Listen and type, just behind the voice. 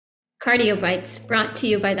Cardiobites, brought to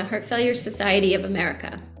you by the Heart Failure Society of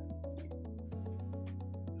America.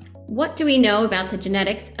 What do we know about the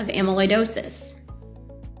genetics of amyloidosis?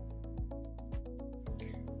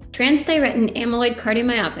 Transthyretin amyloid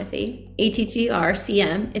cardiomyopathy,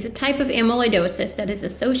 ATTR-CM, is a type of amyloidosis that is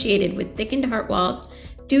associated with thickened heart walls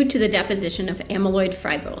due to the deposition of amyloid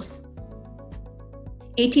fibrils.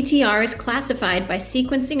 ATTR is classified by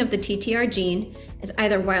sequencing of the TTR gene as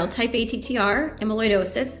either wild-type ATTR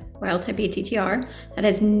amyloidosis, wild-type ATTR that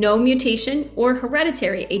has no mutation, or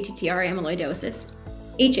hereditary ATTR amyloidosis,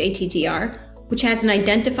 hATTR, which has an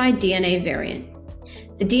identified DNA variant.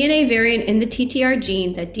 The DNA variant in the TTR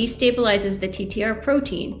gene that destabilizes the TTR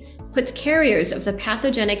protein puts carriers of the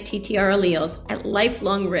pathogenic TTR alleles at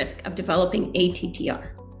lifelong risk of developing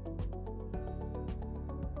ATTR.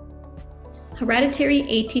 Hereditary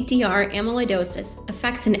ATTR amyloidosis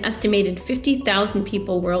affects an estimated 50,000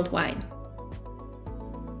 people worldwide.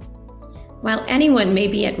 While anyone may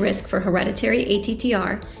be at risk for hereditary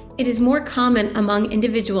ATTR, it is more common among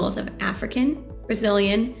individuals of African,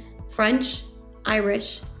 Brazilian, French,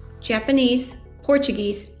 Irish, Japanese,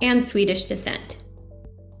 Portuguese, and Swedish descent.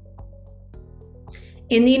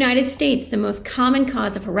 In the United States, the most common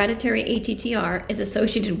cause of hereditary ATTR is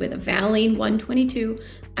associated with a valine 122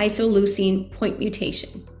 isoleucine point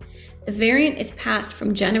mutation. The variant is passed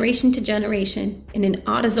from generation to generation in an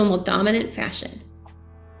autosomal dominant fashion.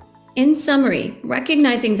 In summary,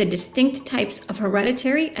 recognizing the distinct types of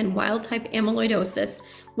hereditary and wild-type amyloidosis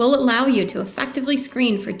will allow you to effectively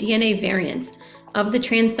screen for DNA variants of the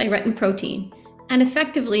transthyretin protein and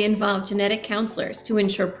effectively involve genetic counselors to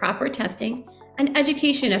ensure proper testing and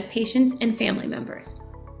education of patients and family members.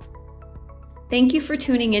 Thank you for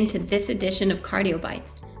tuning in to this edition of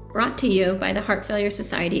Cardiobites, brought to you by the Heart Failure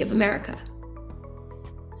Society of America.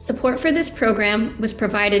 Support for this program was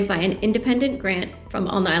provided by an independent grant from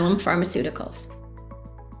Alnylam Pharmaceuticals.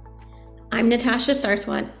 I'm Natasha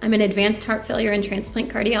Sarswat. I'm an advanced heart failure and transplant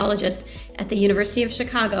cardiologist at the University of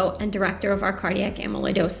Chicago and director of our cardiac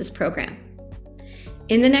amyloidosis program.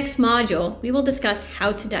 In the next module, we will discuss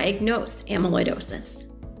how to diagnose amyloidosis.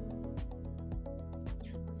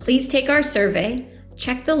 Please take our survey.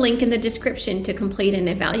 Check the link in the description to complete an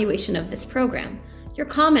evaluation of this program. Your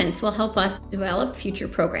comments will help us develop future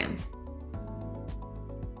programs.